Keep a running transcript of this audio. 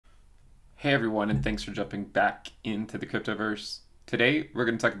Hey everyone, and thanks for jumping back into the cryptoverse. Today, we're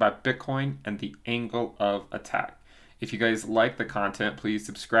going to talk about Bitcoin and the angle of attack. If you guys like the content, please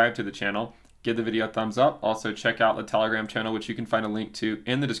subscribe to the channel, give the video a thumbs up. Also, check out the Telegram channel, which you can find a link to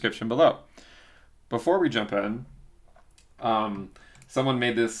in the description below. Before we jump in, someone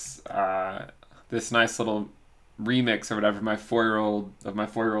made this nice little remix or whatever of my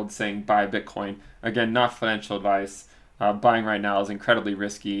four-year-old saying buy Bitcoin. Again, not financial advice. Buying right now is incredibly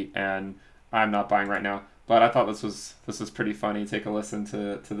risky, and I'm not buying right now. But I thought this was pretty funny. Take a listen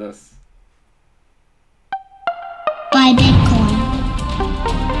to this. Buy Bitcoin.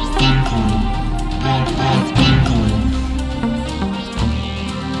 Bitcoin. Buy Bitcoin.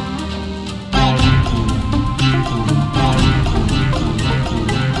 Buy Bitcoin. Bitcoin.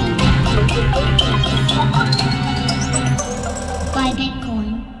 Buy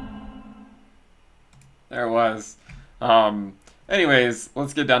Bitcoin. There it was. Anyways,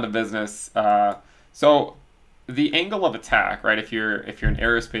 let's get down to business. So the angle of attack, right? If you're an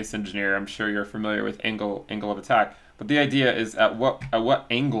aerospace engineer, I'm sure you're familiar with angle of attack. But the idea is at what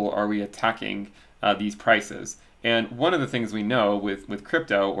angle are we attacking these prices? And one of the things we know with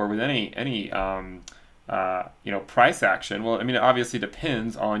crypto or with any price action, well, I mean, it obviously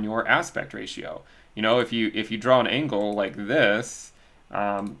depends on your aspect ratio. You know, if you draw an angle like this,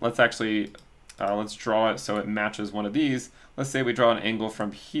 let's draw it so it matches one of these. Let's say we draw an angle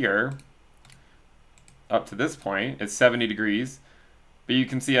from here up to this point. It's 70 degrees. But you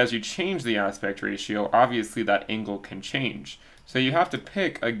can see as you change the aspect ratio, obviously that angle can change. So you have to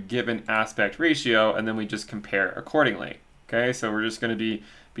pick a given aspect ratio, and then we just compare accordingly. Okay, so we're just going to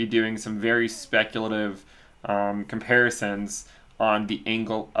be doing some very speculative comparisons on the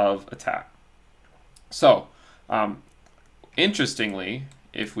angle of attack. So, interestingly,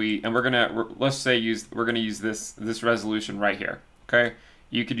 we're gonna use this resolution right here. Okay,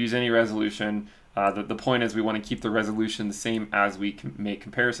 you could use any resolution. The point is we want to keep the resolution the same as we can make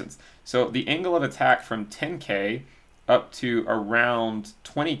comparisons. So the angle of attack from 10K up to around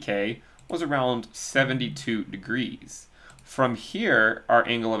 20K was around 72 degrees. From here, our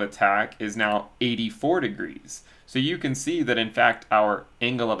angle of attack is now 84 degrees. So you can see that in fact our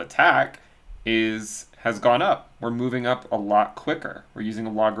angle of attack has gone up. We're moving up a lot quicker. We're using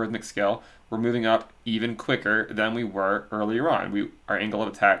a logarithmic scale. We're moving up even quicker than we were earlier on. Our angle of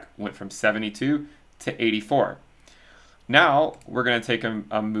attack went from 72 to 84. Now we're going to take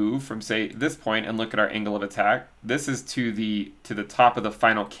a move from, say, this point and look at our angle of attack. This is to the top of the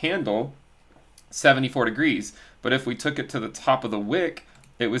final candle, 74 degrees. But if we took it to the top of the wick,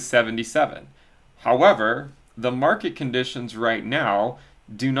 it was 77. However, the market conditions right now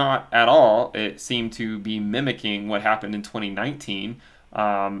do not at all seem to be mimicking what happened in 2019,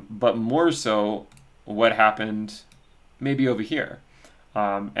 but more so what happened maybe over here.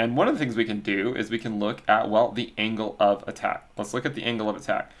 And one of the things we can do is we can look at, well, the angle of attack. Let's look at the angle of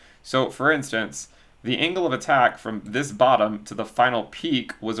attack. So for instance, the angle of attack from this bottom to the final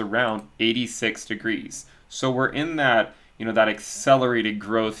peak was around 86 degrees. So we're in that, that accelerated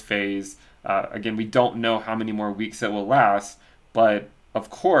growth phase. Again, we don't know how many more weeks it will last, but of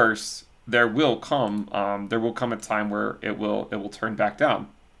course, there will come a time where it will turn back down.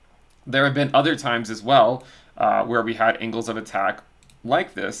 There have been other times as well where we had angles of attack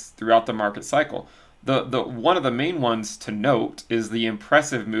like this throughout the market cycle. The one of the main ones to note is the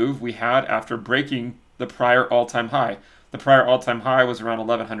impressive move we had after breaking the prior all-time high. The prior all-time high was around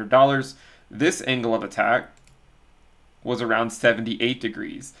 $1,100. This angle of attack was around 78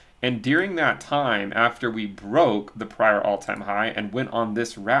 degrees. And during that time, after we broke the prior all-time high and went on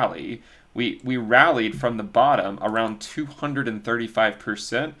this rally, we rallied from the bottom around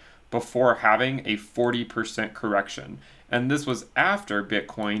 235% before having a 40% correction. And this was after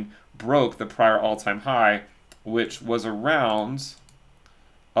Bitcoin broke the prior all-time high, which was around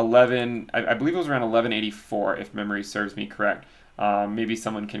I believe it was around 1184, if memory serves me correct. Maybe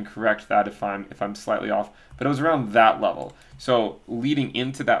someone can correct that if I'm slightly off, but it was around that level. So leading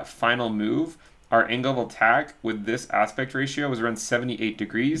into that final move, our angle of attack with this aspect ratio was around 78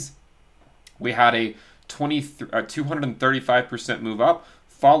 degrees. We had a 235% move up,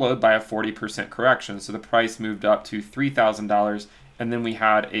 followed by a 40% correction. So the price moved up to $3,000, and then we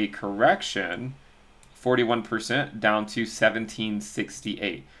had a correction, 41% down to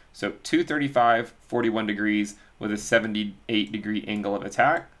 1768. So 235, 41 degrees with a 78 degree angle of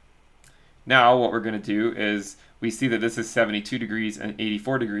attack. Now what we're going to do is we see that this is 72 degrees and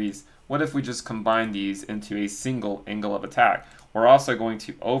 84 degrees. What if we just combine these into a single angle of attack? We're also going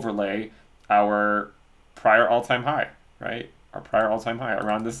to overlay our prior all-time high, right? Our prior all-time high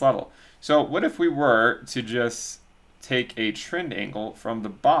around this level. So what if we were to just take a trend angle from the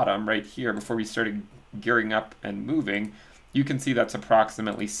bottom right here before we started gearing up and moving, you can see that's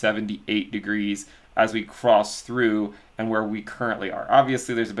approximately 78 degrees as we cross through and where we currently are.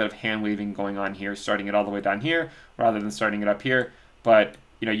 Obviously, there's a bit of hand waving going on here, starting it all the way down here rather than starting it up here, but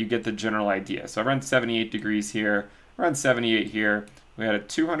you get the general idea. So around 78 degrees here, around 78 here. We had a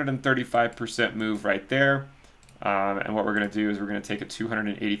 235% move right there. And what we're going to do is we're going to take a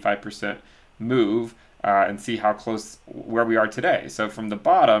 285% move and see how close where we are today. So from the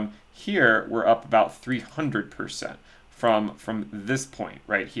bottom here, we're up about 300% from this point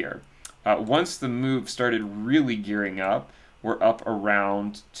right here. Once the move started really gearing up, we're up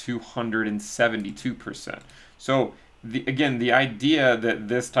around 272%. So again, the idea that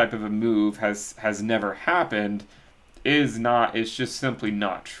this type of a move has never happened is just simply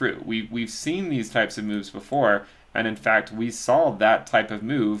not true. We've seen these types of moves before, and in fact, we saw that type of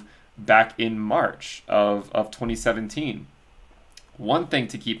move back in March of 2017. One thing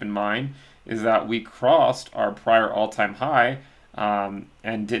to keep in mind is that we crossed our prior all-time high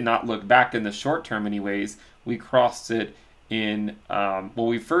and did not look back in the short term anyways. We crossed it in,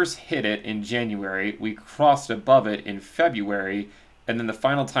 we first hit it in January, we crossed above it in February, and then the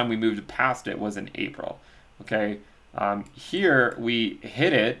final time we moved past it was in April. Okay, here we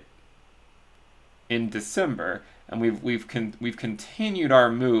hit it in December, and we've continued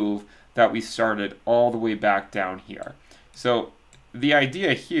our move that we started all the way back down here. So the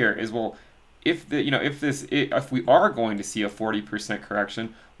idea here is, well, if we are going to see a 40%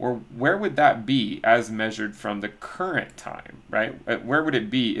 correction, or where would that be as measured from the current time, right? Where would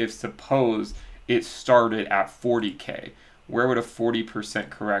it be if suppose it started at 40K? Where would a 40%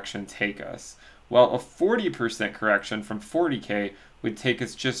 correction take us? Well, a 40% correction from 40K would take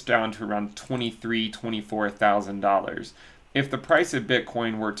us just down to around $23,000, $24,000. If the price of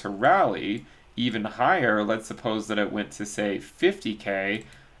Bitcoin were to rally even higher, let's suppose that it went to say 50K,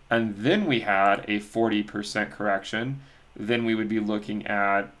 and then we had a 40% correction, then we would be looking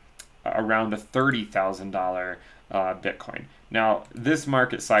at around a $30,000 Bitcoin. Now, this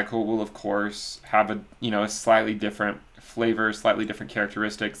market cycle will, of course, have a slightly different flavor, slightly different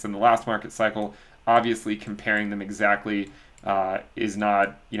characteristics than the last market cycle. Obviously, comparing them exactly is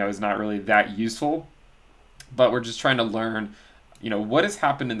not really that useful. But we're just trying to learn, what has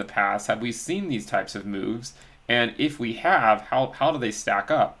happened in the past. Have we seen these types of moves? And if we have, how do they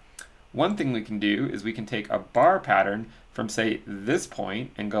stack up? One thing we can do is we can take a bar pattern from, say, this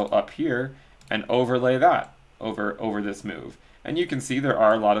point and go up here and overlay that over this move. And you can see there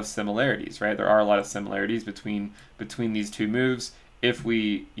are a lot of similarities, right? There are a lot of similarities between these two moves. If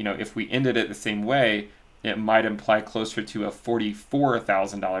we ended it the same way, it might imply closer to a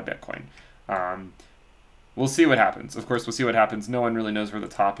 $44,000 Bitcoin. We'll see what happens. Of course, we'll see what happens. No one really knows where the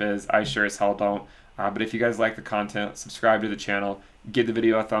top is. I sure as hell don't. But if you guys like the content, subscribe to the channel, give the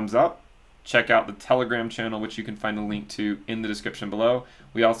video a thumbs up, check out the Telegram channel, which you can find a link to in the description below.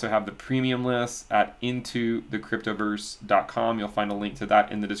 We also have the premium list at intothe-cryptoverse.com. You'll find a link to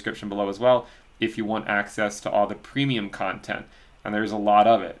that in the description below as well if you want access to all the premium content. And there's a lot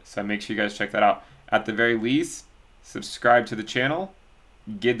of it, so make sure you guys check that out. At the very least, subscribe to the channel,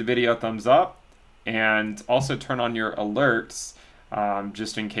 give the video a thumbs up, and also turn on your alerts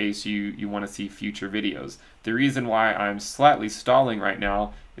just in case you want to see future videos. The reason why I'm slightly stalling right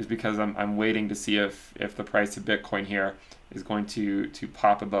now is because I'm waiting to see if the price of Bitcoin here is going to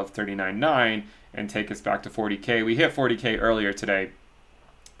pop above 39.9 and take us back to 40K. We hit 40K earlier today.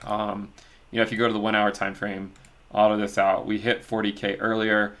 If you go to the 1 hour time frame, auto this out. We hit 40K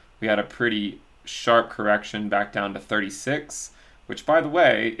earlier. We had a pretty sharp correction back down to 36, which, by the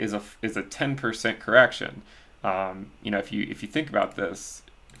way, is a 10% correction. If you think about this,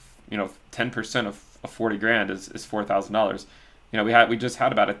 10% of 40 grand is $4,000. We just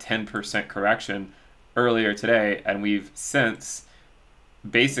had about a 10% correction earlier today, and we've since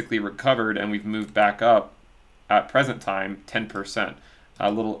basically recovered, and we've moved back up at present time 10%,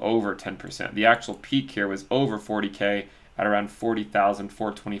 a little over 10%. The actual peak here was over 40K at around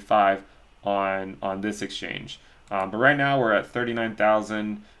 40,425 on this exchange. But right now we're at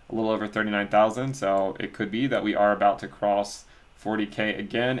 39,000, a little over 39,000, so it could be that we are about to cross 40K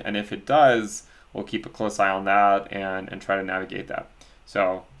again, and if it does, we'll keep a close eye on that and try to navigate that.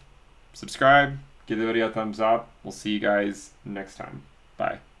 So subscribe, give the video a thumbs up. We'll see you guys next time.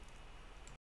 Bye.